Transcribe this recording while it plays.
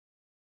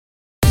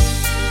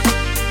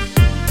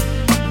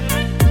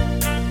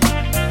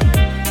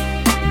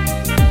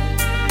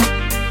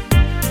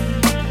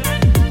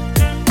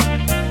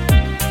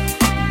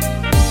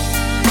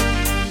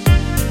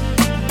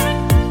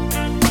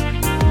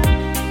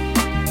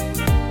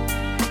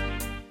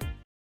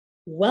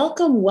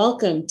Welcome,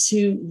 welcome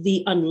to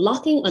the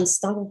Unlocking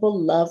Unstoppable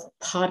Love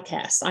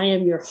podcast. I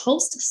am your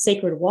host,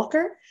 Sacred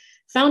Walker,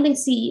 founding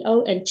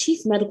CEO and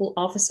Chief Medical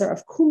Officer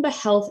of Kumba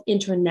Health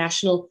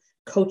International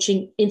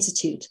Coaching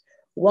Institute.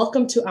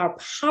 Welcome to our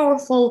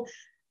powerful,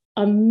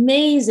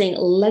 amazing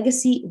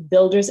Legacy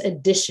Builders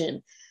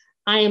edition.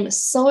 I am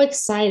so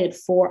excited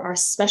for our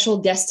special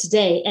guest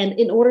today. And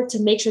in order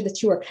to make sure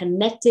that you are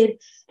connected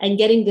and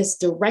getting this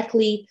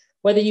directly,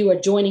 whether you are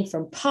joining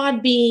from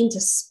Podbean to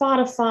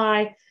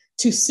Spotify,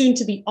 to soon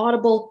to be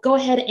Audible, go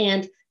ahead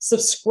and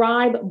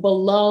subscribe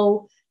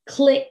below,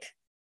 click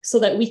so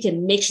that we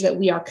can make sure that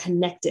we are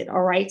connected.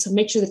 All right. So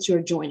make sure that you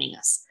are joining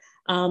us.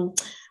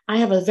 I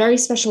have a very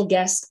special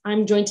guest.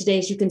 I'm joined today,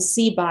 as you can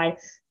see, by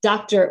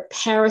Dr.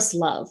 Paris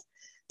Love.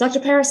 Dr.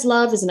 Paris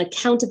Love is an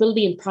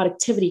accountability and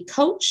productivity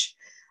coach.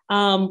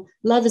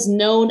 Love is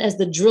known as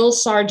the drill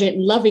sergeant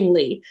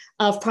lovingly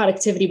of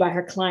productivity by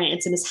her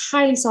clients and is a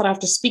highly sought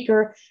after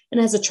speaker and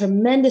has a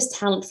tremendous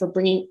talent for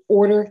bringing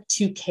order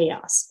to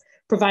chaos,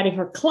 providing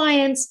her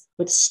clients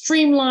with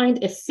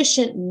streamlined,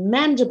 efficient,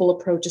 manageable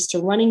approaches to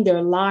running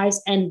their lives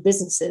and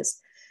businesses.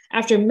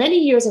 After many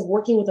years of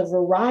working with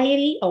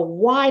a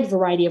wide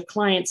variety of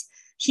clients,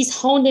 she's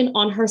honed in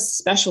on her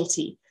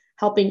specialty,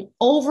 helping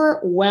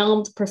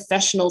overwhelmed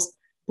professionals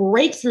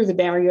break through the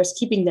barriers,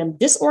 keeping them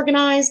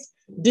disorganized,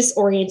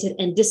 disoriented,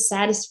 and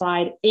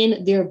dissatisfied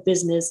in their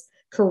business,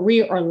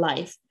 career, or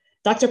life.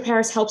 Dr.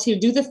 Paris helps you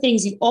do the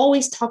things you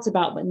always talked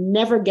about but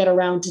never get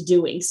around to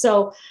doing.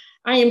 So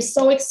I am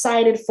so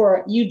excited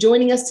for you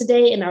joining us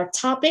today. And our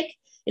topic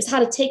is how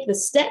to take the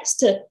steps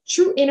to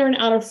true inner and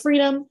outer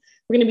freedom.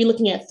 We're going to be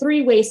looking at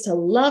 3 ways to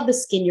love the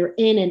skin you're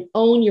in and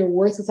own your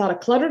worth without a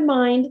cluttered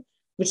mind,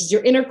 which is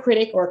your inner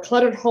critic, or a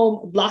cluttered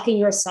home blocking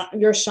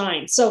your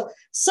shine. So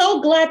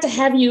glad to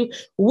have you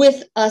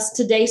with us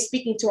today,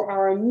 speaking to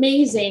our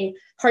amazing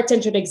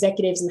heart-centered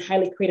executives and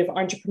highly creative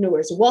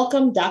entrepreneurs.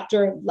 Welcome,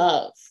 Dr.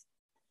 Love.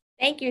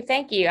 Thank you.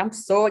 Thank you. I'm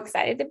so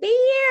excited to be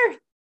here.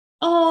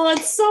 Oh,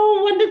 it's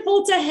so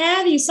wonderful to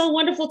have you. So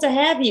wonderful to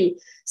have you.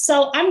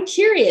 So I'm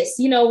curious,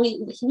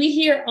 we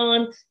here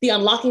on the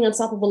Unlocking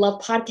Unstoppable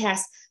Love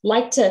podcast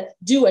like to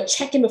do a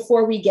check-in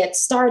before we get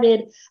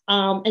started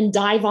and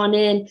dive on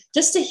in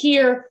just to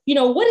hear,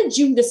 what did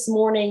you this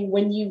morning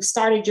when you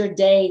started your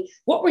day?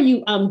 What were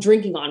you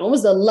drinking on? What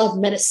was the love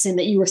medicine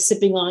that you were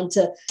sipping on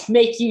to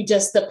make you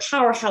just the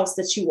powerhouse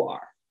that you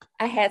are?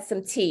 I had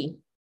some tea.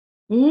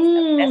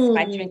 That's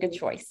my drink of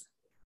choice.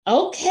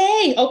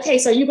 Okay.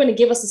 So you're going to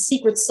give us a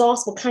secret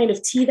sauce, what kind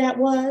of tea that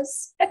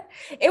was?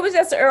 It was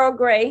just Earl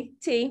Grey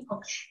tea.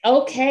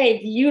 Okay,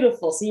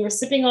 beautiful. So you were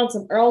sipping on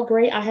some Earl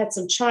Grey. I had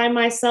some chai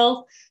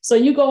myself. So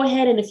you go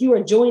ahead, and if you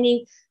are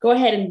joining, go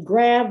ahead and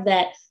grab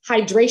that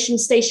hydration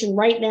station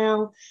right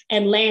now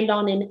and land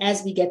on in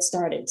as we get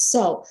started.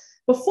 So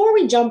before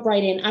we jump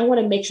right in, I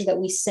want to make sure that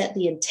we set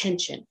the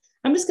intention.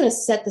 I'm just going to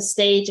set the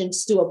stage and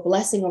just do a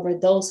blessing over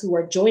those who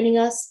are joining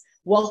us,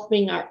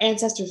 welcoming our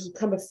ancestors who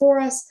come before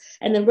us,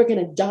 and then we're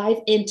going to dive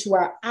into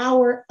our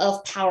hour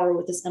of power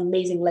with this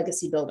amazing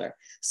legacy builder.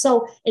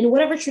 So in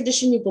whatever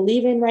tradition you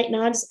believe in right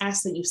now, I just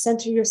ask that you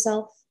center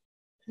yourself.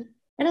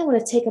 And I want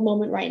to take a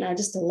moment right now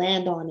just to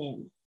land on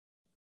in.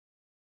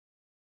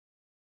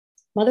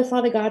 Mother,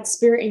 Father, God,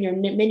 Spirit, in your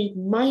many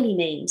mighty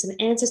names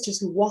and ancestors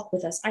who walk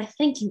with us, I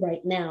thank you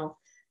right now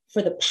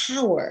for the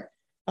power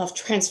of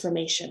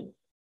transformation.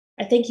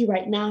 I thank you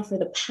right now for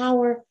the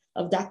power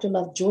of Dr.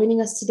 Love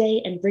joining us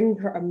today and bringing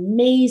her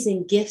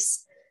amazing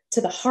gifts to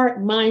the heart,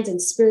 minds,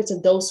 and spirits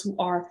of those who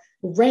are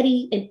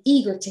ready and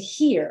eager to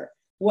hear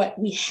what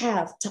we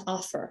have to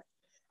offer.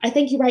 I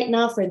thank you right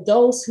now for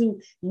those who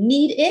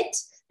need it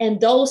and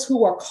those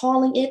who are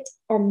calling it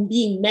or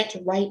being met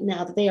right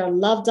now, that they are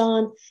loved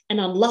on and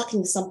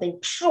unlocking something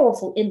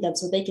powerful in them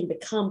so they can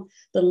become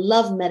the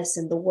love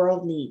medicine the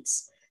world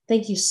needs.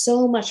 Thank you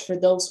so much for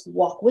those who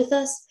walk with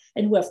us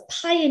and who have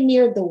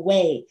pioneered the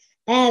way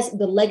as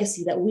the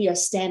legacy that we are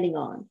standing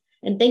on.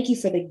 And thank you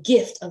for the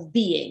gift of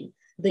being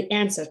the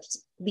answer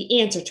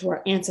to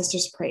our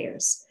ancestors'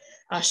 prayers.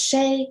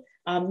 Ashe,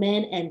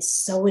 amen, and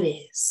so it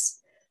is.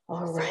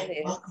 All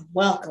right,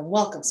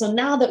 welcome. So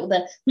now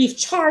that we've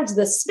charged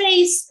the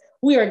space,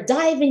 we are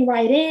diving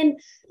right in.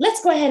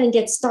 Let's go ahead and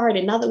get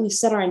started now that we've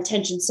set our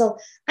intention. So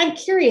I'm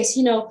curious,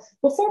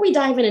 before we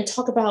dive in and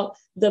talk about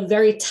the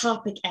very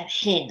topic at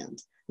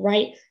hand,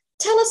 right?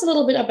 Tell us a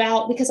little bit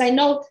about, because I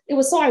know it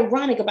was so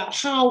ironic about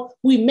how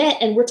we met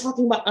and we're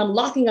talking about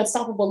unlocking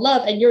unstoppable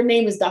love and your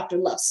name is Dr.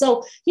 Love.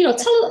 So,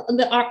 tell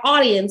our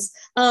audience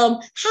how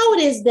it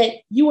is that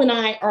you and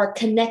I are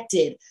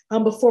connected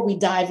before we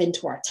dive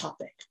into our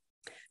topic.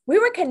 We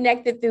were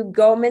connected through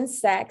Goldman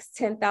Sachs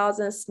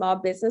 10,000 Small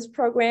Business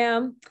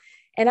Program.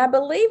 And I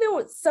believe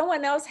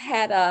someone else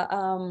had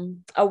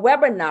a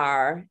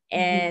webinar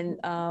and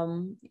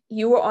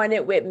you were on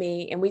it with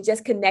me, and we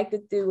just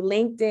connected through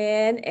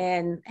LinkedIn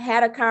and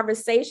had a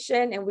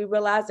conversation, and we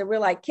realized that we're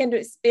like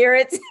kindred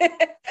spirits.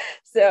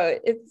 So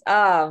it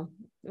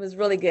was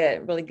really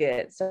good, really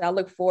good. So I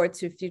look forward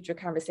to future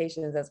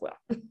conversations as well.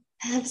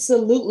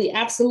 Absolutely.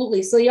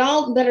 Absolutely. So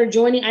y'all that are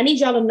joining, I need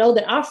y'all to know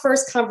that our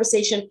first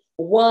conversation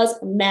was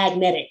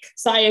magnetic.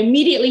 So I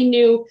immediately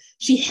knew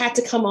she had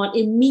to come on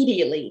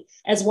immediately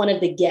as one of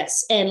the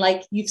guests. And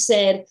like you've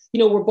said,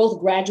 we're both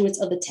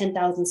graduates of the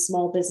 10,000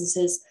 Small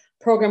Businesses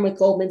program with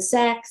Goldman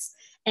Sachs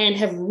and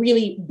have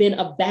really been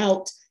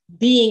about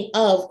being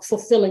of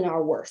fulfilling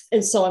our worth.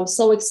 And so I'm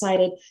so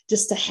excited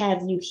just to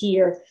have you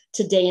here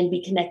today and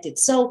be connected.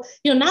 So,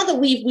 now that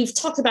we've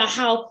talked about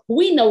how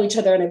we know each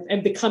other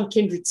and become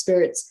kindred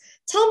spirits,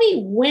 tell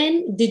me,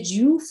 when did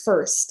you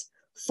first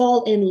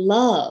fall in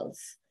love?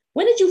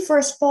 When did you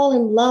first fall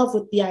in love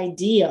with the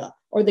idea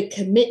or the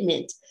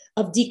commitment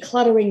of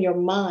decluttering your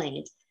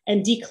mind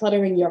and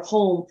decluttering your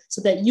home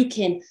so that you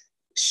can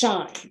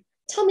shine?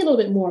 Tell me a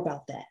little bit more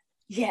about that.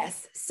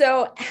 Yes.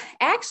 So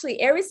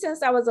actually, ever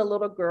since I was a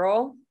little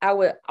girl, I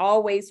would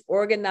always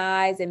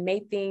organize and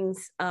make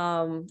things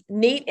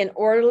neat and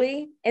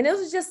orderly. And it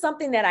was just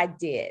something that I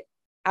did.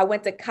 I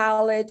went to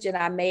college and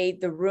I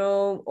made the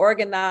room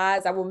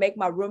organized. I would make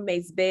my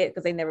roommates' bed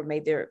because they never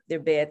made their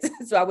beds.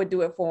 So I would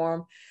do it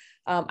for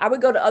them. I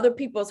would go to other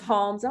people's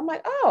homes. I'm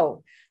like,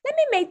 oh, let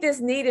me make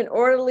this neat and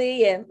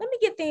orderly and let me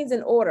get things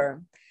in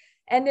order.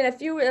 And then a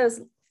few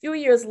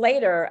years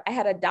later, I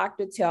had a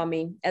doctor tell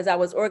me as I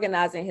was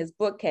organizing his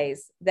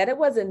bookcase that it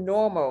wasn't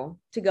normal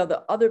to go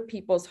to other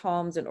people's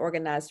homes and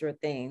organize their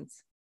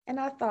things. And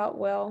I thought,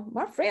 well,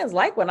 my friends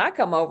like when I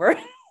come over.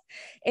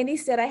 And he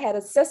said I had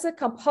obsessive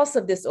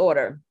compulsive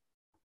disorder.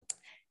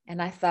 And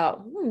I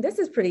thought, this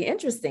is pretty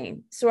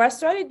interesting. So I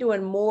started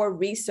doing more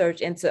research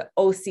into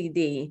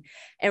OCD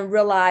and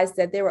realized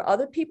that there were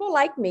other people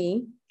like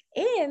me,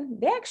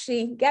 and they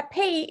actually got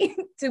paid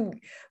to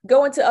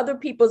go into other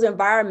people's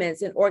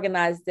environments and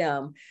organize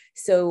them.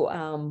 So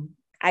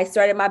I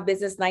started my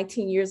business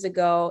 19 years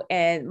ago,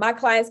 and my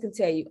clients can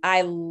tell you,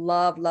 I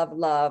love, love,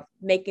 love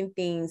making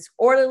things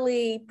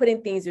orderly,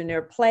 putting things in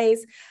their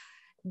place.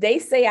 They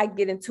say I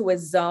get into a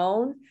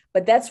zone,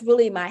 but that's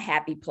really my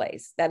happy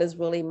place. That is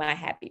really my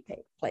happy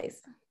place.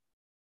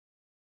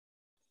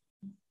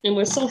 And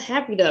we're so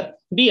happy to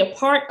be a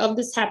part of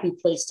this happy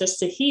place, just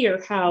to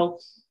hear how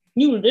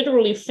you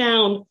literally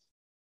found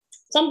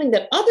something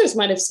that others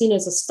might have seen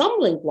as a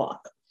stumbling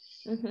block.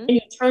 Mm-hmm. And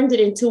you turned it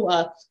into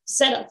a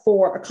setup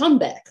for a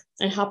comeback,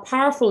 and how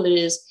powerful it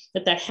is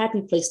that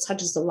happy place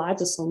touches the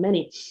lives of so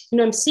many.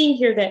 I'm seeing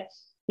here that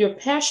your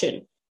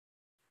passion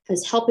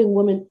is helping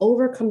women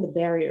overcome the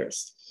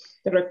barriers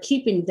that are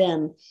keeping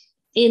them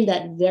in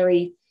that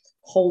very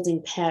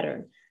holding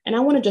pattern. And I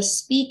want to just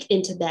speak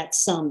into that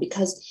some,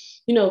 because,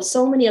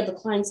 so many of the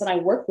clients that I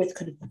work with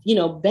could,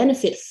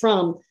 benefit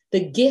from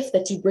the gift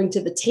that you bring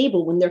to the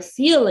table when they're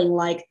feeling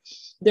like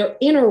their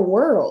inner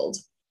world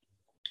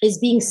is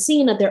being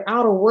seen at their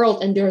outer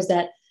world, and there's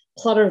that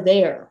clutter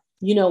there,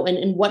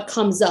 and what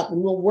comes up.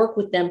 And we'll work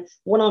with them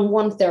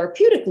one-on-one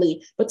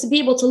therapeutically, but to be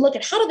able to look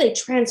at how do they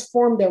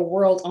transform their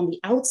world on the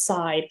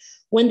outside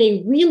when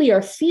they really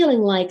are feeling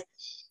like,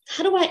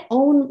 how do I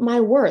own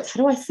my worth?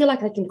 How do I feel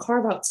like I can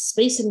carve out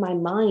space in my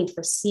mind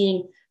for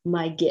seeing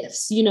my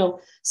gifts?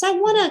 So I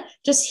want to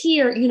just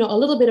hear, a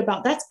little bit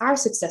about, that's our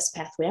success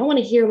pathway. I want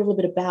to hear a little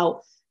bit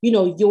about,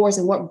 yours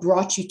and what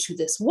brought you to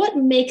this. What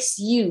makes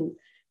you,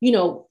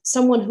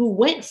 someone who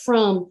went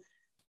from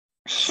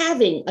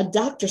having a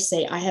doctor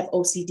say, I have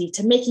OCD,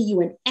 to making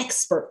you an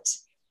expert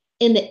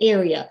in the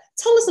area.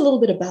 Tell us a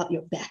little bit about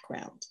your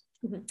background.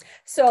 Mm-hmm.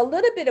 So a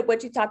little bit of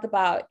what you talked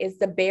about is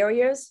the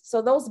barriers.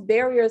 So those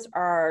barriers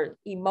are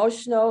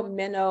emotional,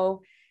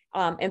 mental,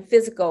 and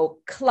physical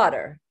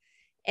clutter.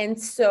 And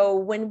so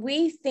when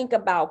we think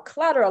about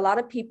clutter, a lot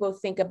of people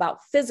think about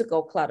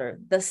physical clutter,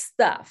 the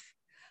stuff,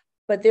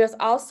 but there's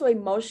also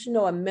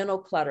emotional and mental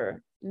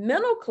clutter.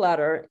 Mental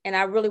clutter, and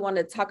I really want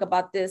to talk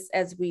about this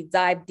as we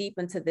dive deep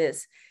into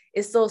this,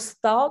 is those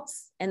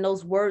thoughts and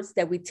those words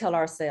that we tell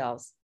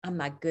ourselves. I'm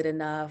not good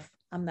enough.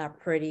 I'm not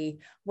pretty.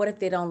 What if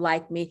they don't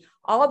like me?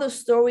 All the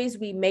stories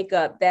we make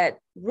up that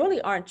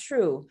really aren't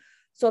true.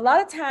 So a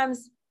lot of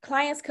times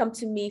clients come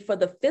to me for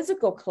the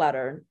physical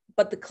clutter,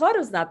 but the clutter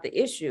is not the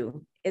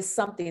issue. It's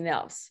something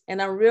else.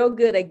 And I'm real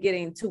good at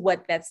getting to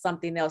what that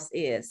something else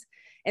is.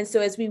 And so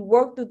as we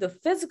work through the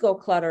physical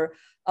clutter,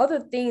 other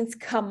things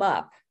come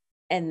up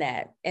in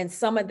that. And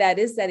some of that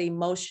is that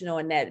emotional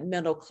and that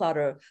mental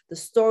clutter, the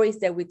stories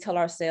that we tell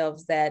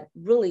ourselves that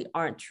really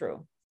aren't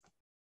true.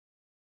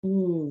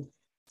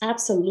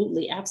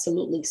 Absolutely.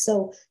 Absolutely.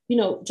 So,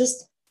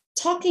 just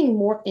talking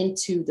more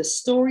into the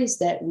stories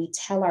that we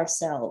tell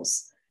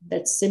ourselves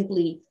that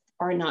simply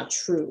are not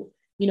true,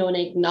 and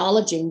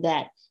acknowledging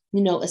that,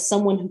 as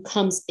someone who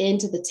comes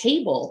into the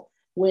table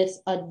with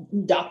a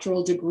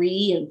doctoral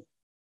degree and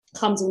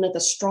comes in with a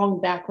strong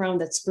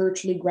background that's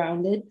spiritually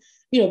grounded,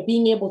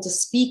 being able to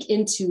speak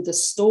into the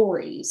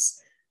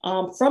stories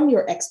from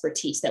your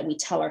expertise that we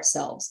tell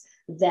ourselves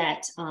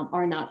that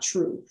are not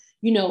true.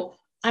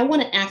 I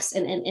want to ask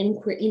and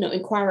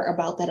inquire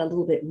about that a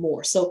little bit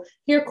more. So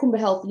here at Kumba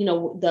Health,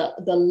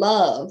 the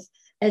love,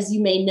 as you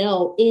may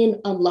know,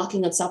 in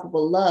Unlocking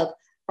Unstoppable Love,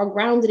 are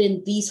grounded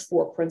in these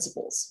 4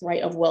 principles,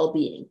 right, of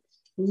well-being.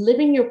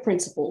 living your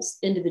principles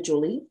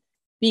individually,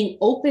 being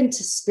open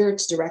to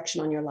Spirit's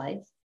direction on your life,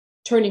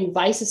 turning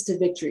vices to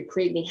victory,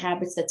 creating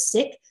habits that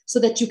stick so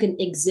that you can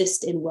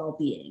exist in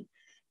well-being.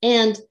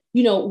 And,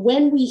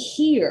 when we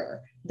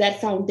hear that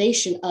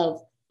foundation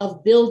of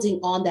building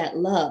on that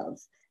love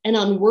and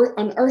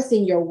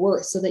unearthing your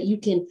worth so that you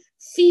can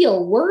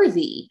feel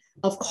worthy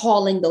of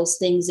calling those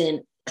things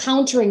in,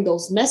 countering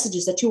those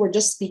messages that you were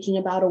just speaking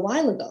about a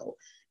while ago,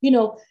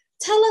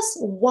 tell us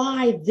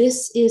why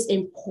this is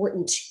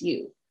important to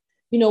you.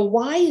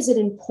 Why is it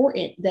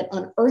important that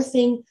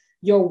unearthing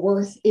your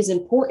worth is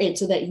important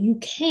so that you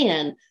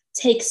can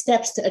take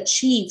steps to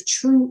achieve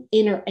true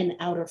inner and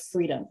outer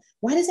freedom?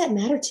 Why does that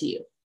matter to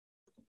you?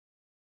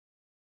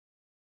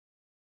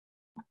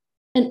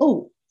 And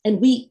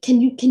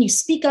can you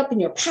speak up in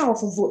your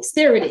powerful voice?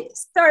 There it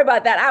is. Sorry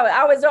about that.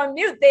 I was on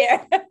mute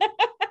there.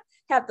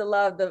 Have to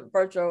love the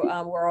virtual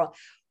world.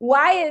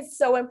 Why it's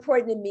so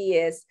important to me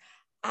is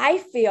I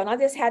feel, and I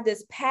just had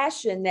this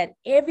passion that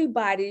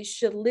everybody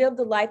should live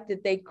the life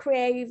that they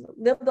crave,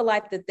 live the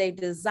life that they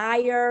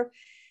desire.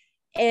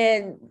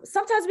 And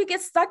sometimes we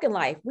get stuck in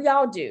life. We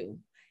all do.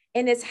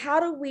 And it's how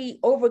do we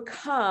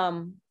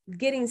overcome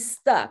getting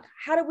stuck?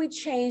 How do we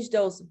change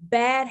those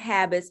bad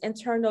habits and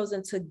turn those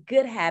into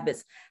good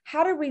habits?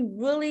 How do we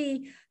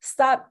really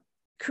stop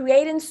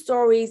creating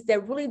stories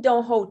that really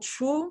don't hold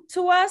true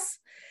to us?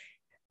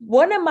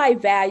 One of my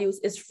values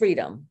is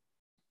freedom.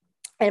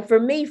 And for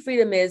me,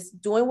 freedom is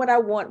doing what I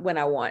want when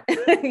I want,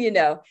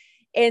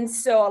 And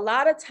so a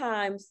lot of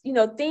times,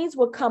 things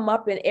will come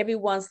up in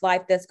everyone's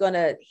life that's going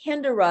to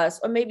hinder us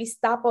or maybe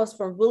stop us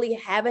from really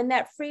having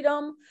that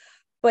freedom.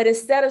 But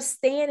instead of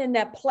staying in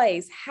that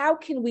place, how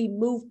can we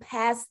move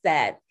past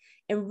that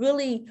and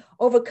really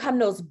overcome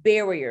those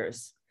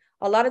barriers?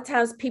 A lot of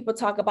times people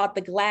talk about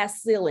the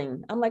glass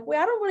ceiling. I'm like,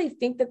 well, I don't really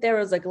think that there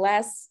is a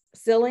glass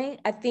ceiling.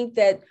 I think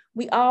that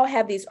we all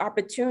have these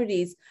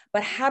opportunities,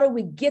 but how do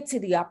we get to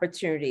the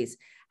opportunities?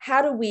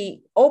 How do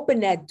we open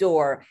that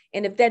door?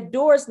 And if that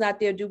door is not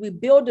there, do we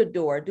build a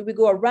door? Do we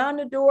go around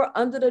the door,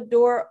 under the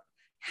door?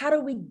 How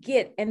do we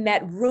get in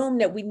that room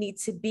that we need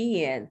to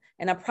be in?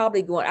 And I'm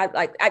probably going,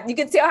 you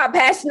can tell how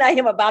passionate I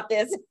am about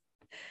this.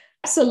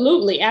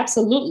 Absolutely.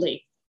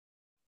 Absolutely.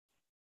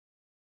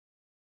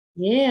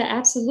 Yeah,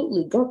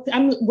 absolutely. Go.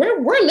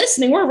 We're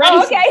listening. We're ready.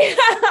 Oh, okay.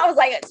 I was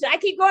like, should I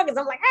keep going? Because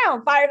I'm like,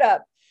 I'm fired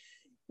up.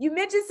 You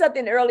mentioned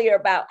something earlier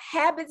about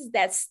habits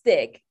that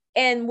stick.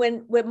 And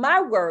with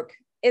my work,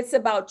 it's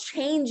about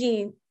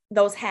changing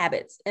those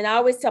habits. And I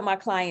always tell my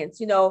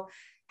clients,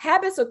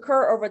 habits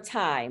occur over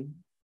time.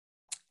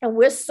 And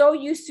we're so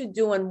used to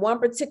doing one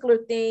particular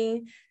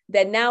thing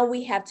that now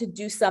we have to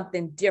do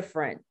something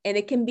different. And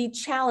it can be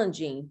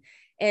challenging.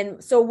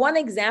 And so one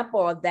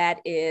example of that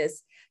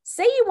is,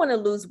 say you want to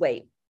lose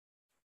weight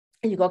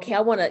and you go, okay,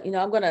 I want to,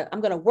 I'm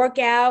going to work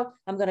out.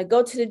 I'm going to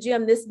go to the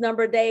gym this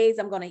number of days.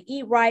 I'm going to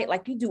eat right.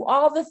 Like you do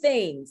all the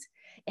things.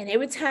 And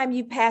every time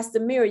you pass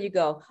the mirror, you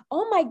go,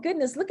 oh my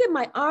goodness, look at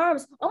my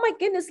arms. Oh my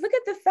goodness, look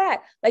at the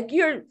fat. Like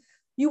you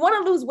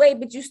want to lose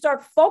weight, but you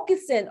start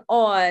focusing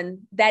on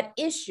that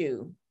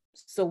issue.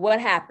 So what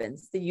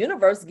happens? The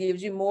universe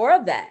gives you more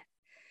of that.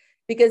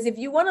 Because if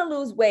you want to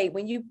lose weight,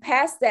 when you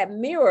pass that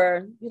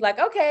mirror, you're like,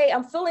 okay,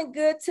 I'm feeling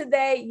good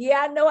today.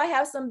 Yeah, I know I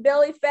have some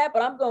belly fat,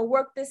 but I'm going to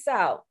work this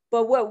out.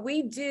 But what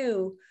we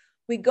do,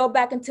 we go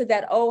back into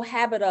that old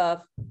habit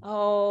of,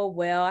 oh,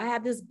 well, I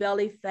have this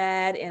belly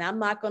fat and I'm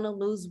not going to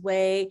lose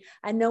weight.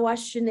 I know I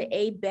shouldn't have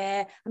ate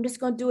bad. I'm just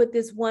going to do it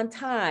this one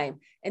time.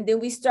 And then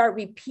we start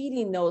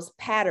repeating those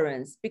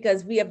patterns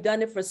because we have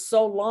done it for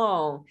so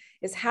long.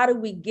 Is how do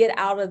we get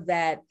out of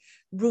that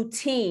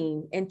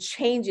routine and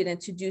change it and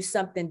to do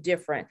something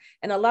different?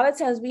 And a lot of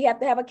times we have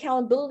to have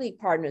accountability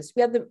partners.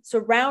 We have to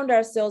surround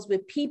ourselves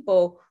with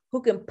people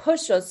who can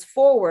push us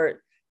forward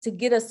to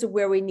get us to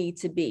where we need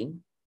to be.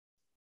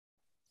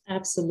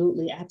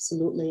 Absolutely.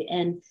 Absolutely.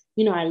 And,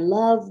 I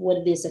love what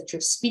it is that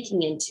you're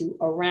speaking into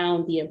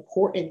around the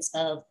importance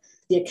of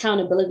the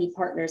accountability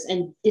partners.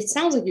 And it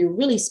sounds like you're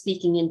really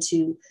speaking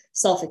into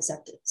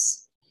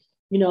self-acceptance,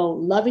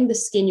 loving the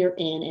skin you're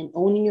in and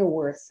owning your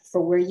worth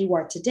for where you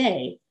are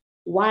today,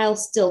 while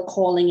still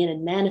calling in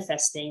and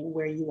manifesting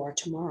where you are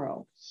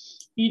tomorrow.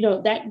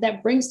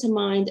 That brings to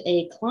mind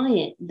a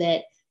client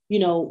that,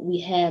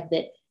 we have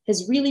that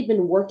has really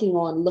been working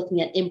on looking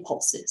at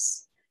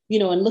impulses,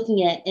 and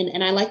looking at,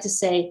 and I like to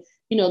say,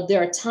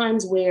 there are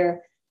times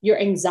where your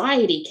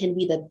anxiety can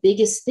be the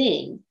biggest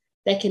thing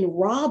that can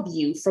rob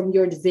you from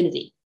your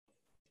divinity.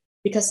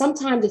 Because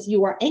sometimes if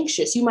you are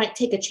anxious, you might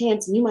take a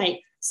chance and you might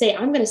say,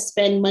 I'm going to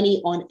spend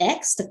money on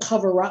X to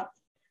cover up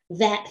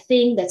that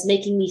thing that's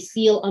making me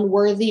feel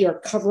unworthy or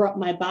cover up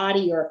my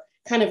body or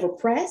kind of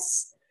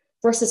repress,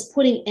 versus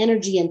putting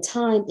energy and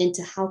time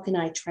into how can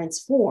I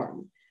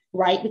transform,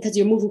 right? Because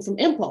you're moving from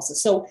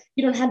impulses. So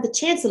you don't have the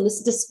chance to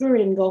listen to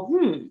spirit and go,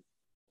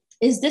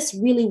 is this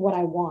really what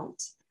I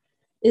want?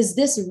 Is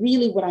this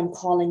really what I'm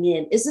calling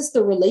in? Is this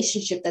the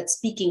relationship that's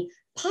speaking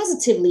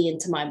positively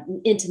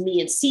into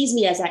me and sees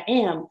me as I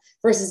am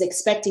versus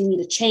expecting me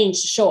to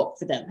change to show up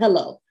for them?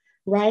 Hello,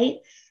 right?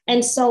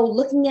 And so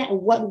looking at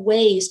what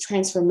ways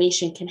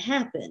transformation can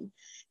happen.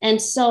 And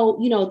so,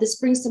 this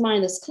brings to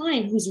mind this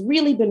client who's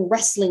really been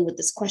wrestling with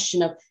this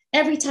question of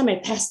every time I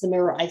pass the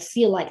mirror, I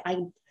feel like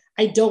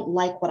I don't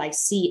like what I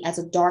see as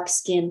a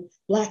dark-skinned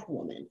Black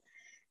woman.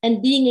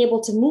 And being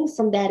able to move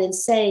from that and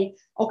say,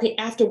 okay,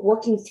 after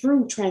working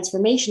through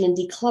transformation and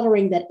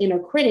decluttering that inner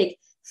critic,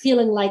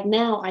 feeling like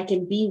now I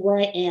can be where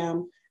I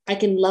am, I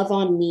can love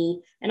on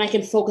me, and I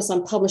can focus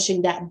on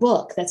publishing that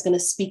book that's going to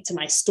speak to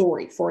my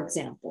story, for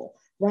example,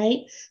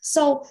 right?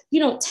 So,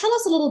 tell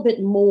us a little bit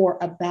more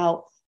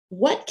about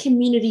what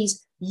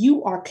communities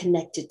you are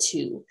connected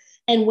to.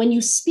 And when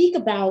you speak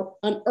about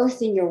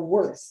unearthing your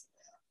worth,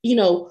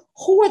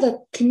 who are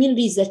the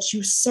communities that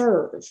you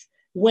serve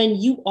when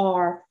you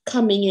are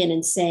coming in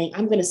and saying,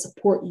 I'm going to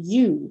support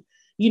you,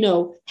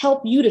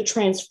 help you to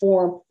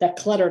transform that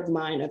cluttered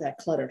mind or that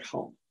cluttered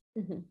home?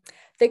 Mm-hmm.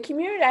 The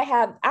community I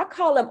have, I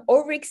call them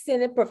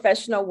overextended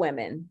professional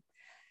women.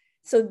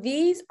 So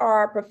these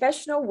are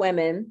professional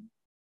women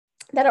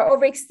that are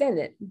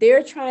overextended.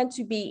 They're trying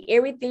to be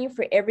everything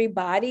for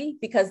everybody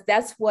because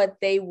that's what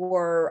they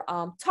were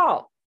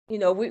taught.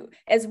 We,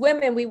 as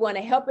women, we want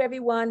to help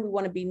everyone. We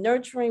want to be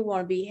nurturing. We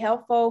want to be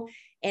helpful.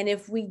 And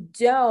if we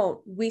don't,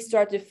 we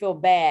start to feel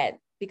bad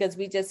because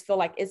we just feel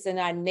like it's in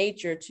our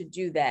nature to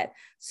do that.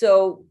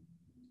 So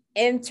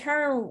in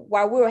turn,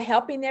 while we're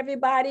helping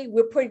everybody,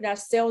 we're putting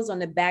ourselves on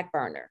the back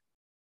burner.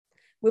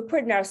 We're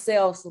putting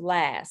ourselves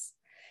last.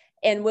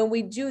 And when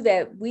we do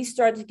that, we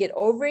start to get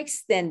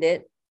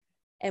overextended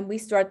and we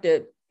start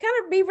to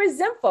kind of be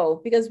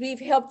resentful because we've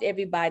helped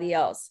everybody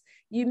else.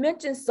 You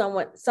mentioned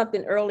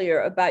something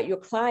earlier about your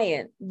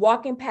client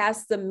walking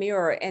past the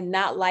mirror and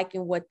not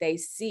liking what they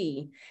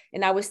see.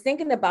 And I was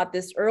thinking about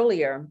this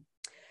earlier.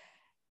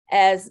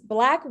 As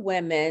Black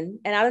women,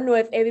 and I don't know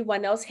if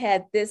everyone else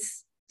had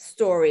this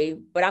story,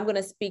 but I'm going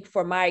to speak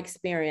for my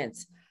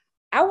experience.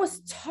 I was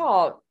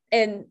taught,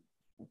 and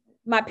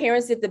my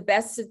parents did the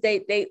best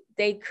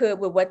they could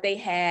with what they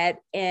had.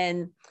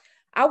 And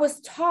I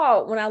was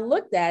taught when I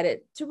looked at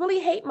it to really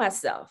hate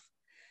myself.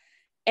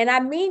 And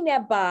I mean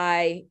that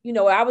by,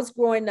 I was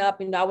growing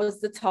up and I was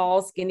the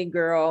tall, skinny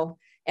girl.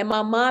 And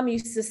my mom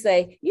used to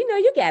say,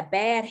 you got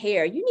bad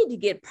hair. You need to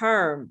get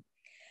perm.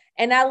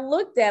 And I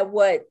looked at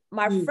what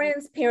my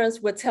friends'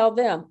 parents would tell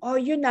them. Oh,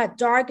 you're not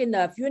dark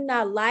enough. You're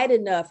not light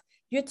enough.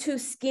 You're too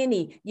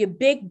skinny. You're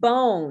big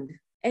boned.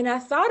 And I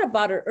thought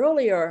about it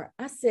earlier.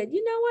 I said,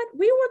 you know what?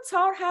 We were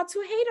taught how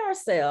to hate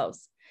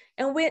ourselves.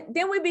 And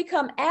then we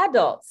become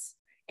adults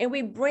and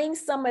we bring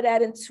some of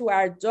that into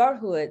our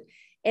adulthood.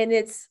 And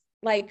it's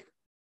like,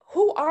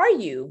 who are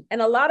you?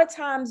 And a lot of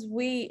times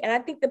and I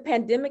think the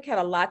pandemic had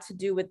a lot to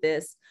do with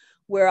this,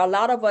 where a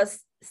lot of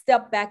us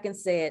stepped back and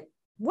said,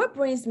 what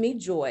brings me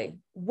joy?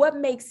 What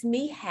makes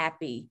me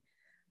happy?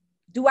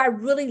 Do I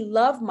really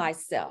love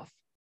myself?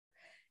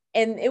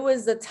 And it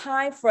was a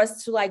time for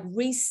us to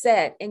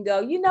reset and go,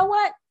 you know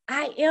what?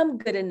 I am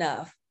good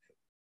enough.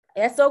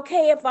 That's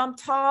okay if I'm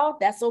tall.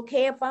 That's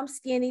okay if I'm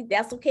skinny.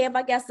 That's okay if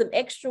I got some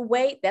extra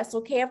weight. That's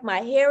okay if my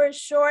hair is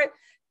short,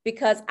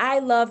 because I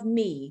love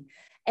me.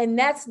 And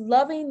that's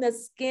loving the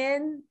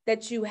skin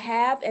that you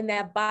have in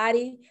that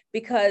body,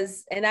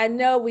 because, and I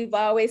know we've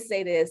always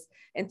say this,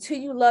 until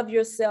you love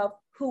yourself,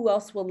 who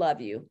else will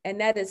love you? And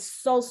that is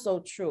so, so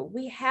true.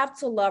 We have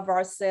to love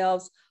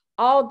ourselves,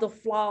 all the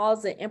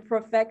flaws and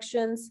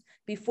imperfections,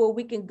 before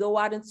we can go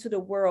out into the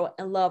world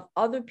and love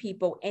other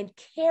people and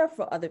care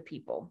for other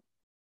people.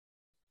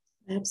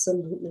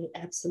 Absolutely.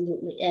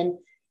 Absolutely. And,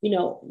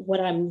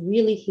 what I'm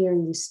really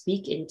hearing you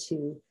speak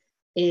into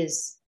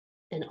is,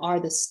 and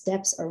are the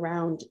steps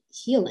around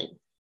healing,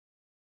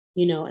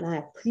 and I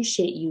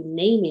appreciate you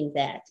naming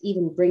that,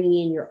 even bringing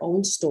in your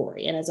own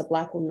story. And as a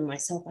Black woman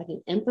myself, I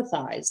can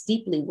empathize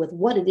deeply with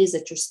what it is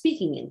that you're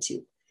speaking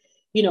into,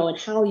 and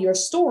how your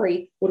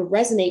story would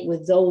resonate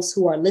with those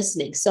who are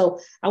listening. So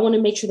I want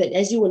to make sure that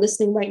as you are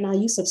listening right now,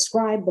 you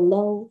subscribe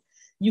below,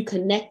 you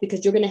connect,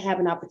 because you're going to have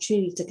an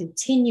opportunity to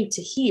continue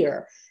to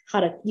hear how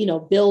to,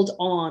 build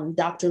on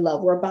Dr.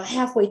 Love. We're about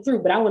halfway through,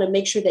 but I want to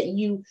make sure that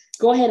you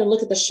go ahead and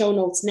look at the show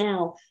notes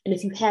now. And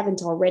if you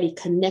haven't already,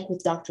 connect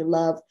with Dr.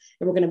 Love.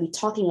 And we're going to be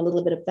talking a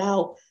little bit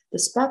about the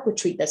Spark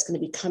Retreat that's going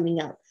to be coming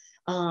up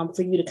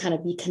for you to kind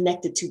of be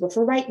connected to. But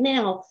for right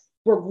now,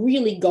 we're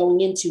really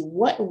going into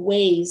what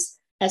ways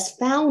as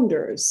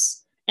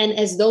founders and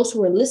as those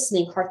who are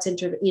listening,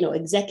 heart-centered,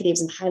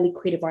 executives and highly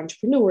creative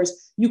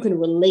entrepreneurs, you can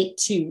relate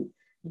to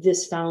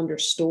this founder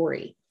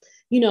story.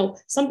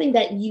 Something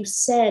that you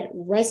said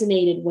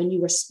resonated when you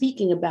were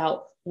speaking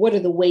about what are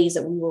the ways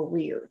that we were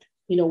reared,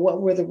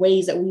 what were the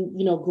ways that we,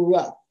 grew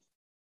up.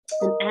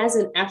 And as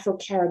an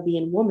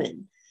Afro-Caribbean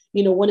woman,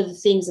 one of the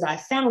things that I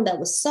found that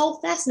was so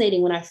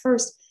fascinating when I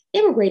first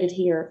immigrated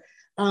here,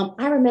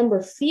 I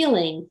remember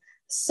feeling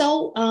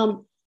so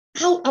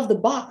out of the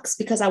box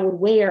because I would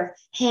wear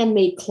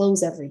handmade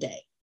clothes every day.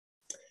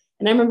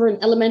 And I remember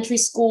in elementary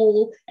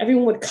school,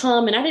 everyone would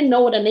come and I didn't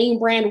know what a name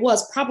brand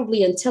was,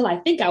 probably until I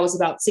think I was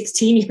about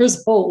 16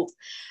 years old.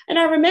 And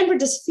I remember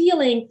just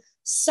feeling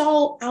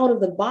so out of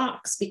the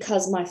box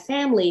because my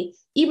family,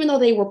 even though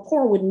they were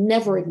poor, would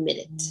never admit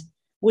it,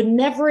 would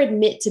never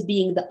admit to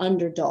being the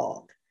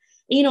underdog.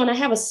 And I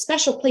have a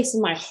special place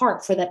in my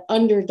heart for that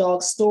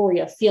underdog story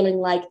of feeling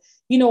like,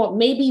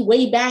 maybe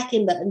way back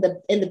in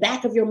the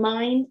back of your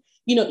mind,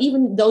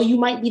 even though you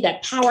might be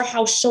that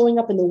powerhouse showing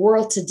up in the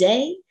world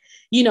today,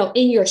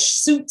 in your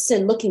suits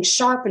and looking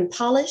sharp and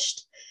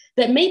polished,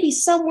 that maybe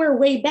somewhere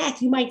way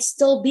back, you might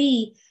still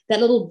be that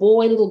little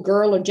boy, little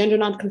girl, or gender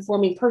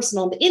nonconforming person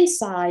on the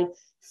inside,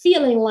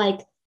 feeling like,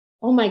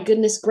 oh my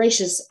goodness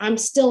gracious, I'm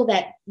still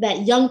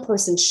that young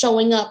person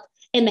showing up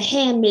in the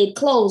handmade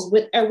clothes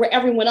where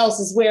everyone else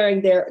is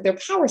wearing their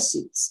power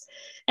suits.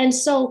 And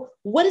so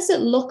what does it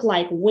look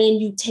like when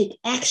you take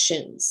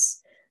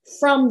actions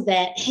from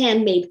that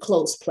handmade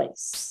clothes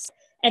place?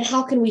 And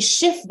how can we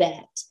shift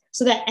that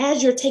so that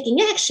as you're taking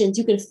actions,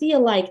 you can feel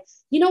like,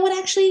 you know what,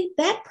 actually,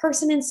 that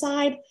person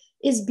inside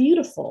is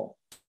beautiful.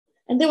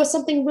 And there was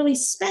something really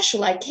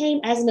special. I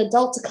came as an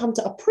adult to come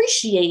to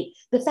appreciate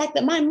the fact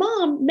that my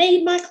mom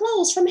made my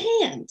clothes from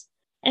hand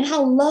and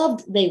how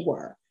loved they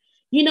were.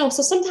 So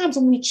sometimes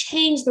when we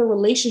change the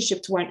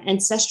relationship to our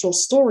ancestral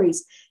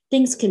stories,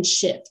 things can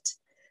shift.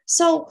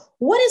 So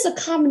what is a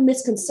common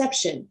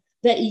misconception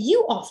that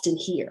you often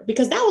hear?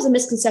 Because that was a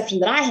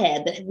misconception that I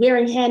had, that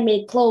wearing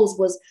handmade clothes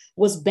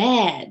was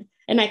bad.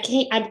 And I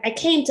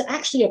came to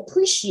actually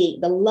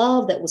appreciate the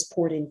love that was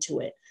poured into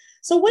it.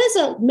 So what is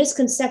a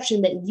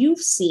misconception that you've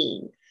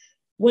seen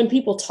when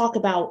people talk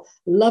about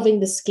loving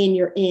the skin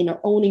you're in or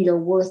owning your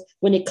worth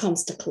when it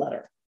comes to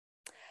clutter?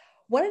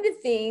 One of the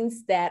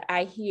things that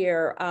I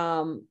hear,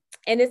 and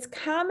it's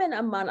common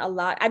among a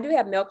lot, I do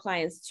have male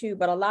clients too,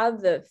 but a lot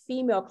of the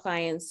female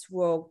clients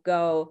will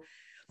go,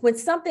 when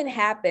something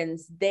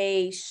happens,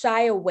 they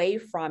shy away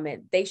from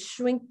it. They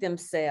shrink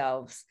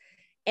themselves.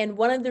 And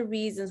one of the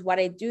reasons why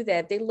they do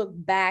that, they look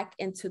back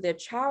into their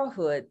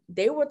childhood.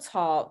 They were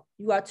taught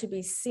you are to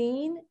be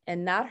seen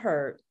and not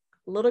heard.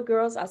 Little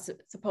girls are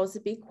supposed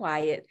to be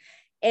quiet.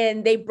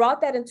 And they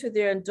brought that into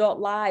their adult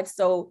lives.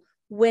 So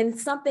when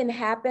something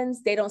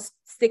happens, they don't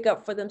stick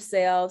up for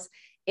themselves.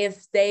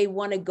 If they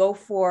want to go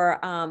for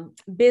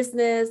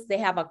business, they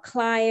have a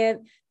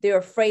client, they're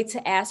afraid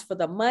to ask for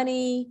the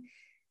money.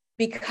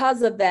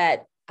 Because of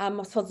that,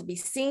 I'm supposed to be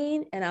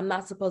seen and I'm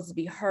not supposed to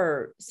be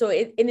heard. So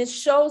it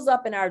shows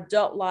up in our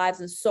adult lives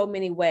in so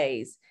many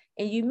ways.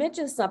 And you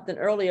mentioned something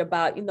earlier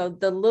about,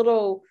 the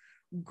little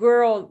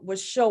girl would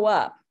show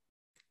up.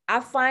 I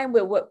find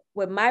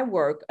with my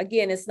work,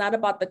 again, it's not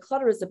about the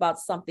clutter, it's about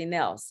something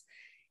else.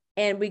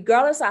 And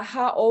regardless of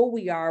how old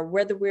we are,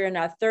 whether we're in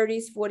our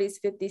 30s, 40s,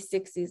 50s,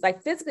 60s,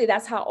 like physically,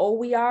 that's how old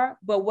we are.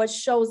 But what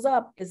shows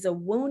up is a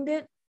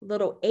wounded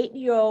little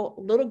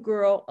 8-year-old little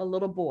girl, a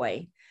little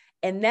boy.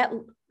 And that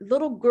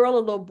little girl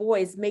or little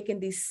boy is making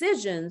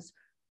decisions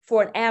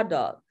for an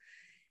adult.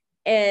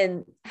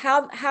 And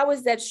how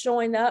is that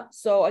showing up?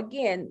 So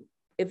again,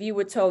 if you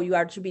were told you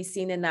are to be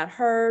seen and not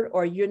heard,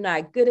 or you're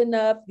not good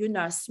enough, you're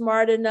not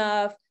smart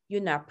enough, you're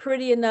not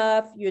pretty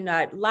enough, you're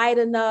not light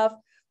enough,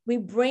 we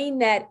bring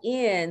that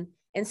in.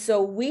 And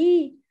so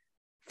we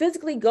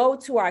physically go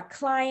to our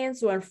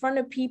clients or in front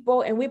of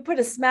people and we put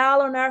a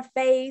smile on our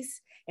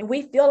face and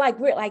we feel like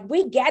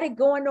we got it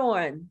going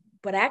on.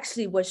 But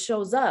actually what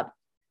shows up,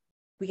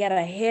 we got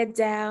our head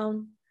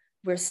down,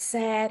 we're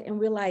sad, and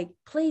we're like,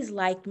 please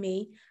like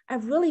me. I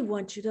really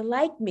want you to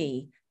like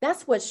me.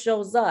 That's what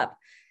shows up.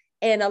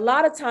 And a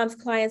lot of times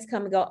clients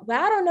come and go,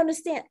 well, I don't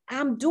understand.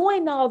 I'm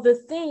doing all the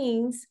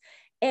things.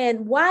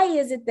 And why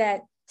is it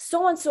that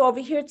so-and-so over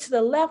here to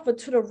the left or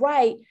to the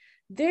right,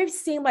 they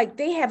seem like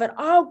they have it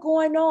all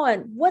going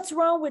on. What's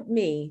wrong with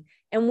me?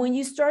 And when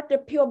you start to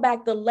peel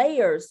back the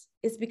layers,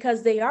 it's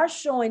because they are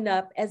showing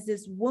up as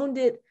this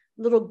wounded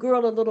little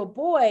girl or little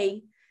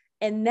boy.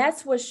 And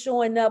that's what's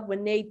showing up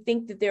when they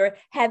think that they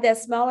had that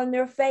smile on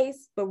their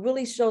face, but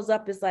really shows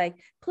up as like,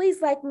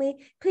 please like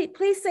me,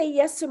 please say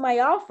yes to my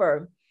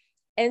offer.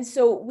 And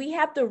so we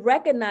have to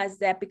recognize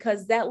that,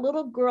 because that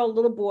little girl,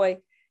 little boy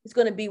is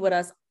going to be with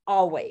us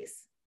always.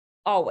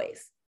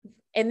 Always.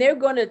 And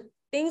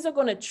things are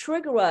going to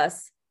trigger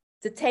us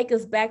to take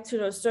us back to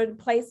those certain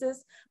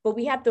places, but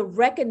we have to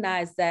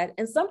recognize that.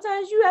 And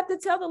sometimes you have to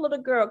tell the little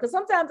girl, because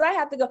sometimes I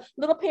have to go,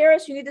 little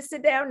Paris, you need to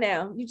sit down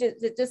now. You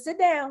just sit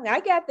down. I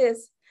got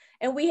this.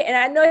 And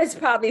I know this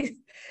probably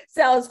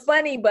sounds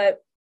funny, but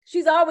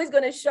she's always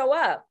going to show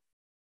up.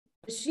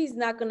 She's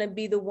not going to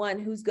be the one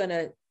who's going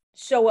to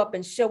show up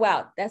and show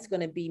out. That's going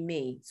to be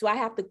me. So I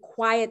have to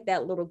quiet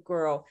that little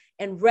girl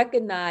and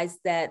recognize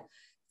that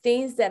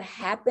things that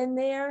happen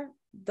there,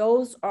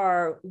 those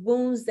are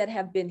wounds that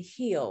have been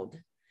healed.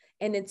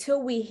 And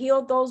until we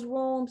heal those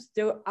wounds,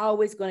 they're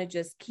always going to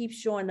just keep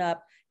showing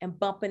up and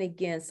bumping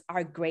against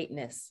our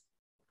greatness.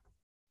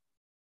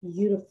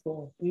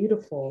 Beautiful,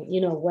 beautiful.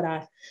 What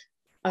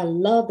I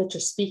love that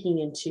you're speaking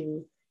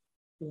into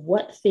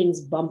what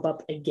things bump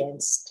up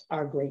against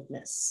our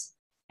greatness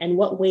and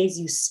what ways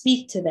you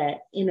speak to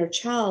that inner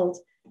child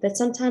that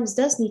sometimes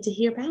does need to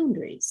hear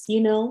boundaries.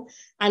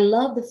 I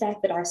love the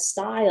fact that our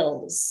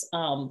styles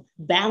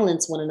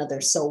balance one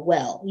another so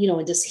well,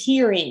 and just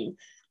hearing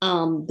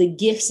the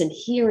gifts and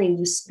hearing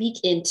you speak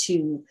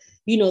into,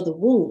 the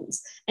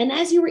wounds. And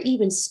as you were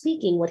even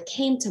speaking, what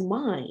came to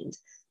mind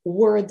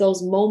were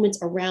those moments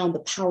around the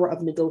power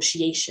of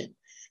negotiation.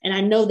 And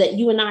I know that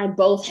you and I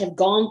both have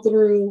gone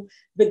through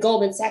the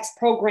Goldman Sachs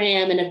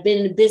program and have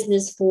been in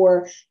business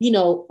for,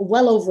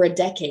 well over a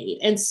decade.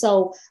 And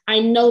so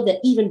I know that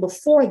even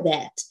before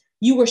that,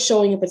 you were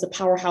showing up as a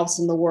powerhouse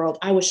in the world.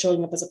 I was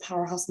showing up as a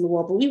powerhouse in the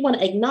world. But we want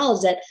to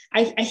acknowledge that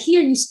I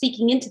hear you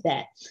speaking into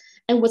that.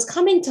 And what's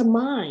coming to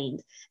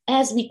mind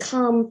as we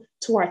come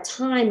to our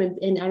time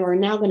and are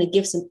now going to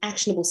give some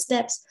actionable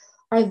steps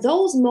are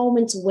those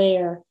moments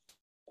where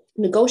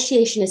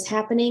negotiation is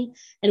happening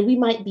and we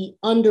might be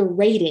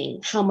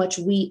underrating how much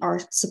we are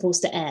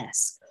supposed to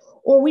ask,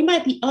 or we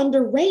might be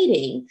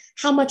underrating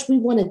how much we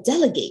want to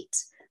delegate,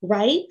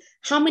 right?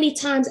 How many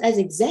times as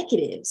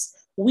executives,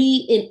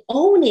 we, in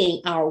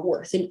owning our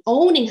worth and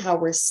owning how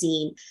we're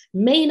seen,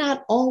 may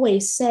not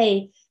always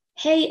say,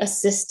 hey,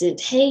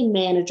 assistant, hey,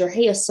 manager,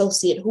 hey,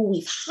 associate, who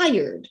we've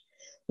hired,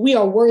 we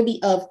are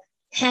worthy of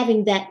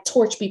having that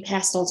torch be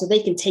passed on so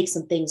they can take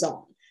some things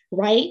on.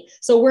 Right?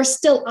 So we're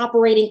still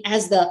operating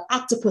as the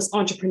octopus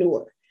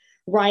entrepreneur,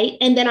 right?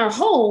 And then our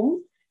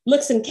home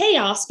looks in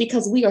chaos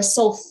because we are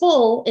so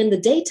full in the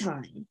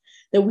daytime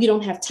that we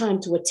don't have time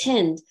to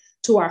attend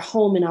to our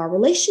home and our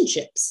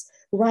relationships,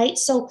 right?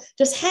 So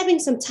just having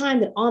some time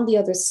that on the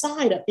other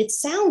side of, it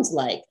sounds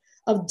like,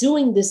 of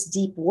doing this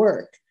deep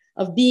work,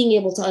 of being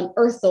able to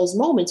unearth those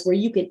moments where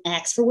you can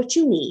ask for what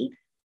you need,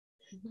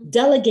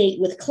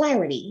 delegate with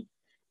clarity,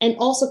 and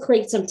also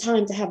create some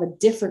time to have a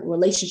different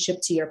relationship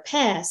to your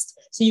past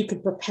so you can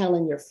propel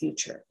in your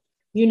future.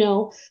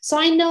 So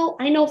I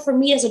know for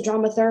me as a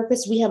drama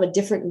therapist, we have a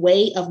different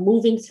way of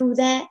moving through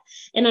that.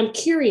 And I'm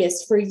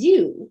curious for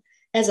you,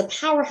 as a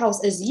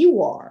powerhouse as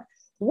you are,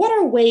 what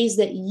are ways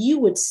that you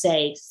would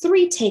say,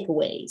 3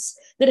 takeaways,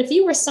 that if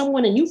you were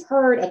someone and you've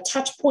heard a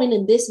touch point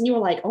in this and you were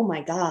like, oh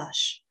my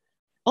gosh,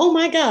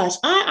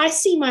 I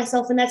see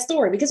myself in that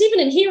story. Because even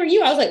in hearing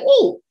you, I was like,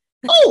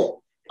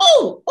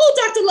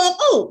 Dr.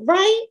 Love,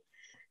 right?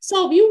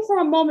 So if you for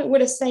a moment were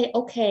to say,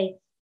 okay,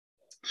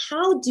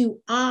 how do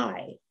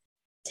I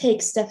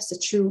take steps to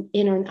true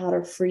inner and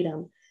outer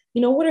freedom?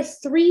 What are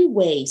 3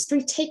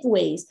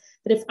 takeaways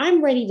that if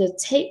I'm ready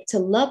to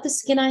love the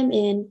skin I'm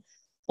in,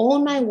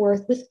 own my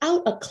worth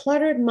without a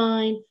cluttered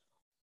mind,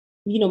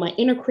 my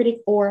inner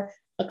critic, or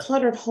a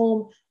cluttered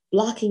home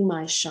blocking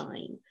my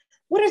shine?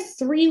 What are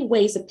 3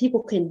 ways that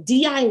people can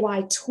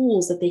DIY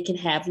tools that they can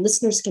have,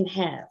 listeners can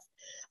have?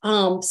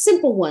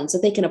 Simple ones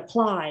that they can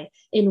apply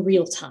in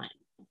real time.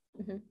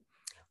 Mm-hmm.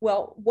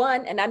 Well,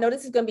 one, and I know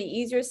this is going to be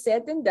easier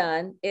said than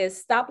done, is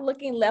stop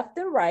looking left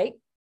and right.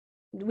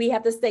 We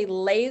have to stay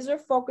laser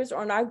focused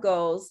on our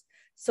goals.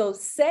 So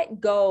set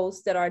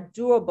goals that are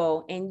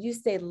doable and you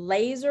stay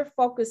laser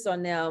focused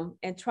on them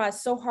and try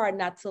so hard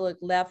not to look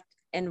left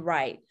and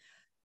right.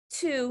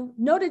 2,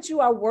 know that you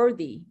are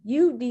worthy.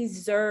 You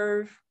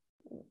deserve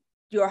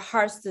your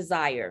heart's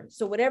desire.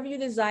 So whatever you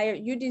desire,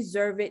 you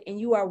deserve it and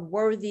you are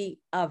worthy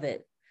of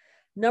it.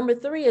 Number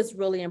 3 is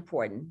really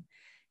important.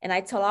 And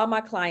I tell all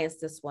my clients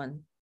this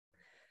one.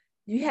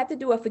 You have to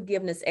do a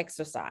forgiveness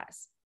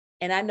exercise.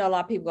 And I know a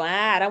lot of people go,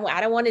 I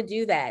don't want to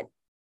do that.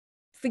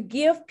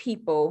 Forgive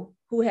people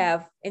who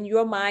have, in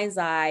your mind's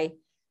eye,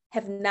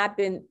 have not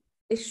been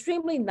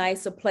extremely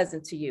nice or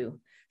pleasant to you.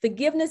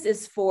 Forgiveness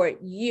is for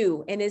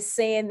you. And it's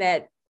saying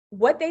that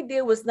what they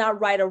did was not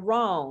right or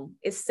wrong.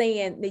 It's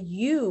saying that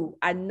you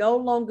are no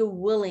longer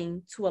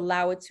willing to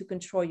allow it to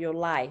control your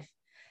life.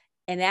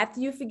 And after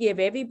you forgive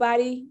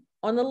everybody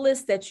on the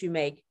list that you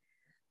make,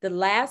 the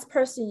last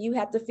person you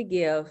have to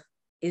forgive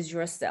is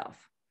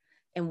yourself.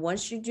 And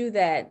once you do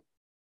that,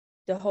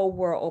 the whole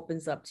world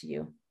opens up to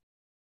you.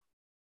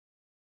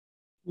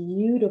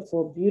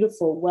 Beautiful,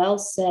 beautiful. Well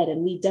said.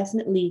 And we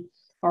definitely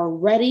are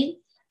ready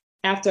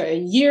after a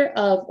year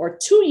of, or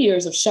 2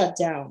 years of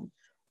shutdown,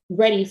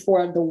 ready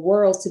for the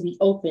world to be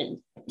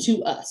open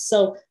to us.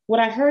 So what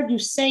I heard you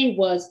say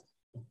was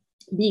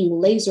being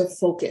laser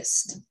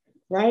focused,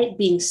 right?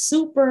 Being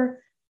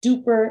super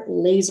duper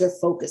laser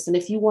focused. And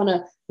if you want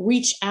to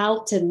reach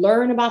out to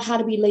learn about how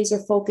to be laser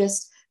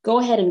focused, go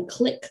ahead and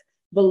click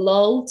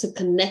below to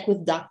connect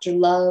with Dr.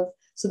 Love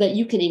so that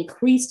you can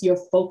increase your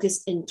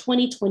focus in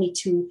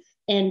 2022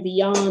 and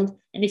beyond.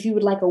 And if you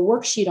would like a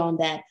worksheet on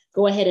that,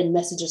 go ahead and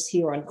message us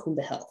here on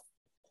Kumba Health.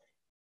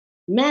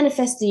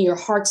 Manifesting your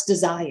heart's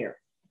desire,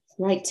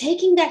 right?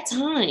 Taking that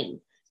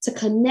time to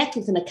connect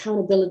with an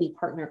accountability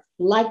partner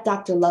like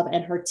Dr. Love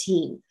and her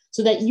team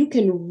so that you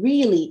can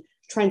really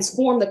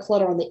transform the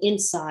clutter on the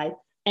inside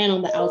and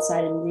on the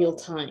outside in real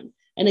time.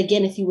 And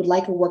again, if you would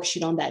like a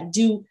worksheet on that,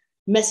 do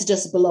message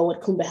us below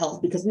at Kumba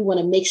Health, because we want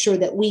to make sure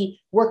that we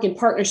work in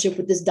partnership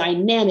with this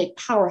dynamic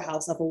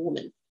powerhouse of a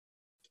woman.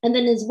 And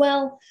then as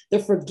well, the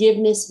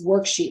forgiveness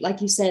worksheet.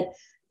 Like you said,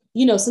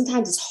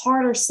 sometimes it's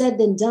harder said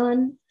than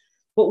done.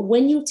 But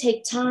when you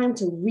take time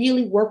to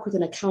really work with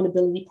an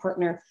accountability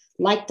partner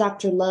like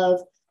Dr.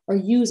 Love, or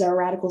use our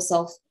Radical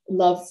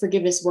Self-Love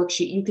Forgiveness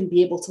worksheet, you can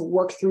be able to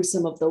work through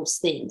some of those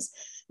things.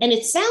 And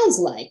it sounds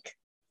like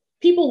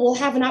people will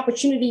have an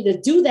opportunity to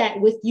do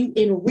that with you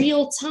in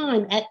real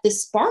time at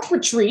this Spark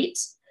Retreat,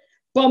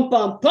 bum,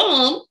 bum,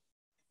 bum,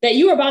 that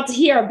you're about to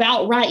hear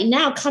about right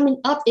now, coming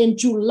up in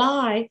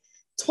July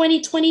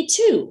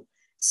 2022.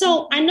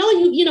 So I know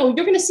you're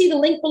going to see the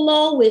link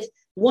below with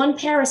One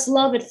Paris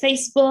Love at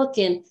Facebook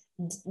and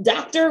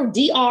Dr.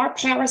 Dr.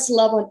 Paris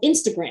Love on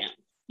Instagram.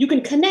 You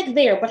can connect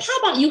there, but how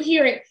about you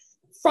hear it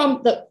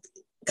from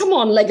come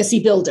on, Legacy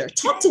Builder,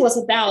 talk to us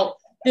about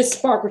this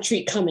Spark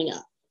Retreat coming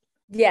up.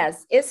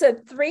 Yes, it's a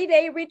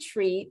 3-day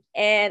retreat,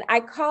 and I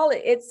call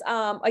it's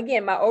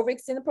again, my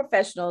overextended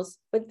professionals,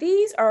 but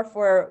these are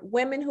for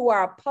women who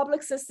are a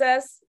public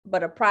success,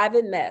 but a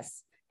private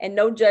mess, and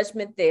no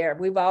judgment there.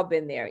 We've all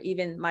been there,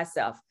 even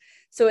myself.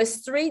 So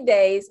it's 3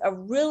 days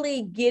of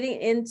really getting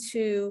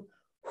into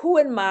who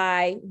am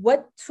I,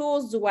 what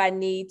tools do I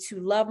need to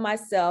love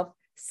myself,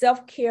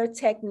 self-care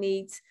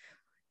techniques.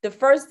 The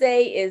first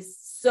day is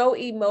so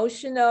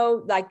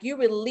emotional, like you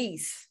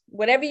release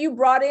whatever you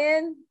brought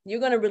in, you're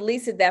going to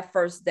release it that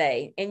first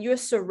day. And you're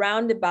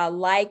surrounded by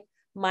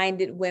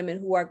like-minded women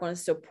who are going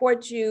to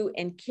support you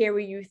and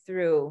carry you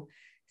through.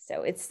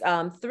 So it's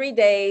 3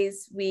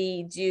 days.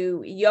 We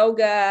do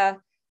yoga.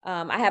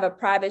 I have a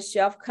private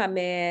chef come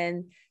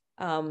in.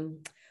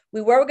 We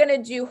were going to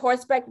do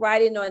horseback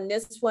riding on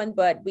this one,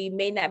 but we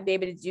may not be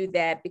able to do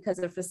that because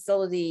of the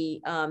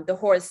facility, the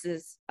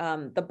horses,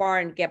 the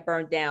barn get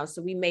burned down.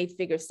 So we may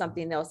figure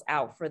something else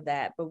out for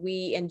that. But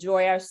we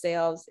enjoy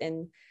ourselves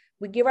and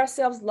we give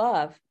ourselves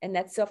love and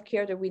that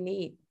self-care that we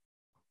need.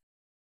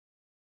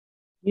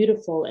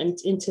 Beautiful. And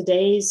in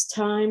today's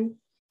time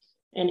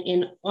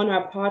and on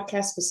our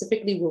podcast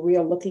specifically, where we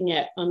are looking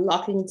at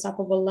unlocking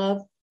unstoppable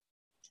love,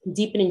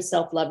 deepening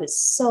self-love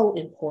is so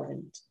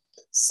important.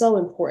 So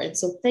important.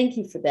 So thank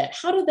you for that.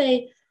 How do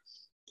they,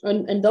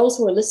 and those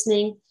who are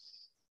listening,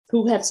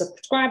 who have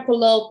subscribed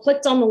below,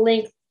 clicked on the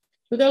link,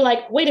 who they're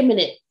like, wait a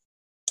minute,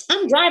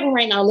 I'm driving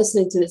right now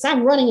listening to this.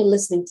 I'm running and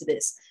listening to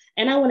this.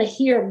 And I want to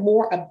hear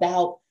more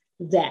about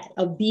that,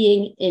 of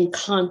being in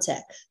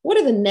contact. What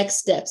are the next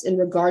steps in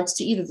regards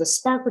to either the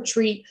Spark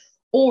Retreat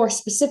or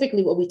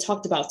specifically what we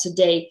talked about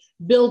today,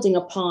 building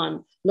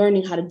upon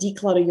learning how to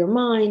declutter your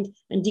mind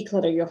and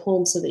declutter your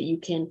home so that you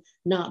can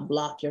not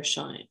block your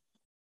shine?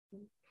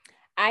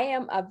 I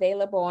am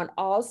available on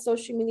all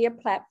social media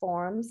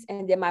platforms.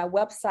 And then my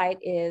website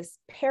is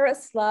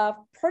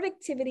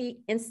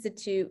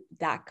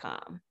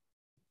ParisLoveProductivityInstitute.com.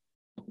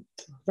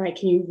 Right.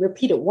 Can you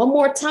repeat it one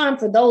more time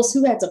for those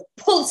who had to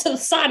pull to the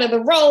side of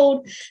the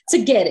road to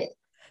get it?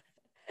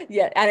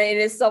 Yeah, and it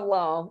is so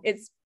long.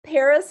 It's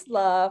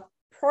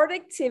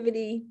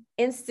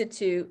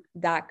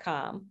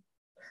ParisLoveProductivityInstitute.com.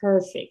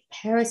 Perfect.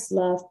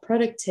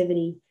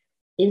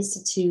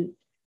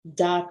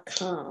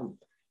 ParisLoveProductivityInstitute.com.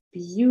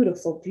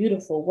 Beautiful,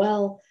 beautiful.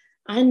 Well,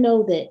 I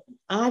know that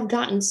I've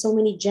gotten so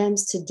many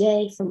gems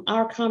today from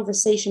our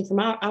conversation, from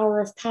our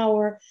hour of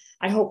power.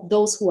 I hope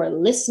those who are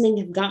listening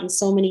have gotten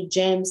so many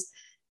gems,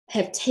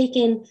 have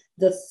taken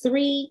the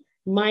 3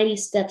 mighty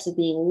steps of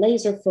being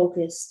laser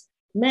focused,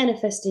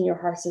 manifesting your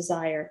heart's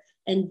desire,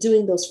 and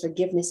doing those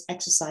forgiveness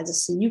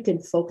exercises so you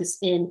can focus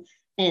in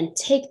and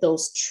take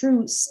those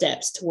true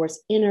steps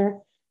towards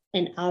inner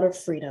and outer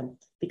freedom,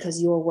 because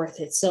you are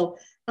worth it. So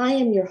I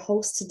am your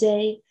host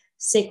today,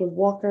 Sacred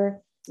Walker,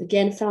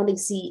 again, founding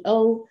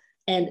CEO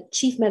and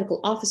Chief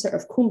Medical Officer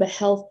of Kumba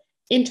Health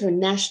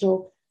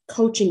International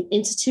Coaching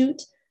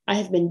Institute. I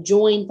have been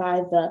joined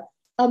by the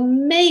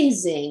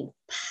amazing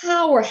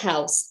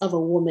powerhouse of a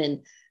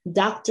woman,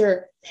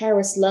 Dr.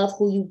 Paris Love,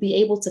 who you'll be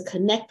able to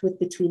connect with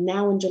between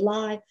now and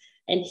July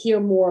and hear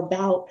more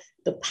about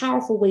the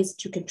powerful ways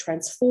that you can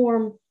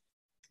transform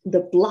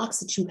the blocks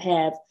that you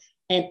have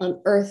and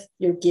unearth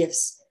your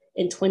gifts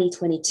in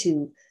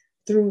 2022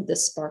 through the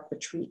Spark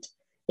Retreat.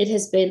 It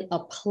has been a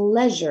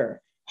pleasure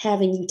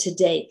having you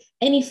today.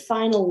 Any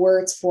final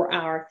words for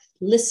our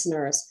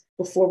listeners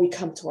before we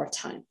come to our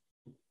time?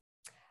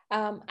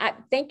 I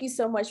thank you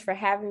so much for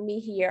having me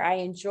here. I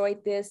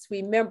enjoyed this.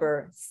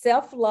 Remember,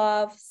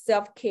 self-love,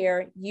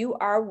 self-care, you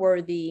are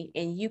worthy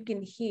and you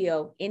can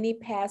heal any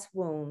past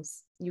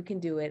wounds. You can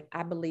do it.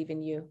 I believe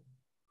in you.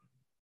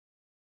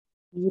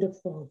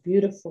 Beautiful,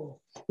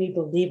 beautiful. We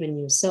believe in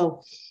you.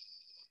 So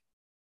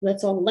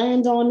let's all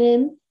land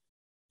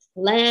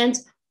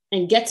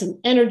and get some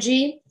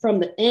energy from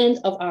the end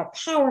of our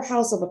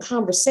powerhouse of a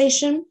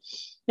conversation.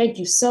 Thank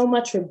you so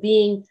much for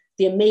being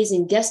the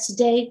amazing guest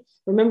today.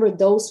 Remember,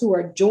 those who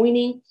are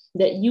joining,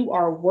 that you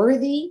are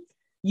worthy,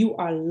 you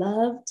are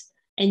loved,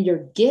 and your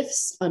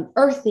gifts,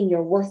 unearthing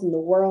your worth in the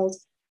world,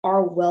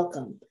 are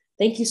welcome.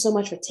 Thank you so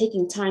much for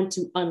taking time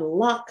to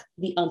unlock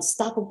the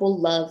unstoppable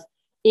love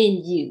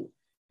in you.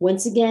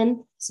 Once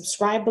again,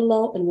 subscribe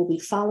below and we'll be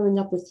following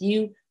up with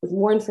you with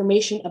more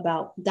information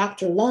about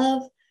Dr.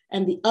 Love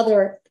and the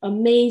other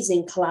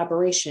amazing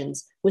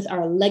collaborations with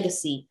our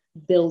Legacy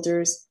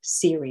Builders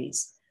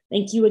series.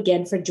 Thank you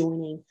again for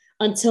joining.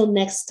 Until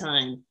next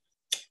time,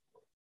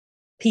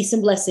 peace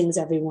and blessings,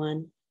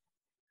 everyone.